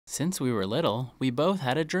Since we were little, we both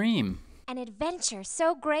had a dream. An adventure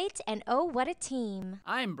so great, and oh, what a team.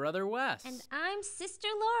 I'm Brother Wes. And I'm Sister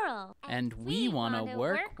Laurel. And we want to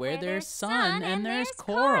work where there's sun and there's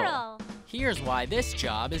coral. Here's why this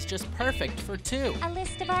job is just perfect for two. A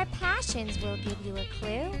list of our passions will give you a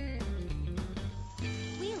clue.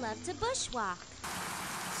 We love to bushwalk.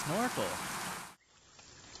 Snorkel.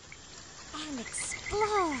 And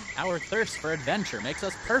explore. Our thirst for adventure makes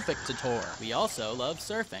us perfect to tour. We also love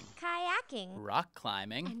surfing, Kayaking. rock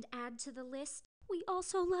climbing, And add to the list, we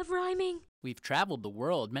also love rhyming. We've traveled the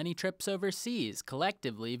world many trips overseas,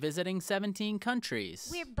 collectively visiting 17 countries.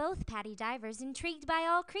 We're both patty divers intrigued by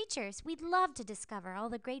all creatures. We'd love to discover all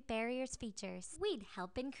the Great Barrier's features. We'd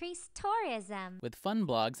help increase tourism. With fun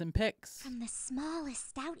blogs and pics. From the smallest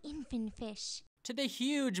stout infant fish To the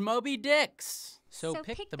huge Moby Dicks. So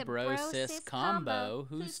pick the bro-sis combo,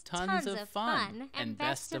 who's tons of fun. And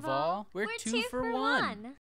best of all, we're two for one.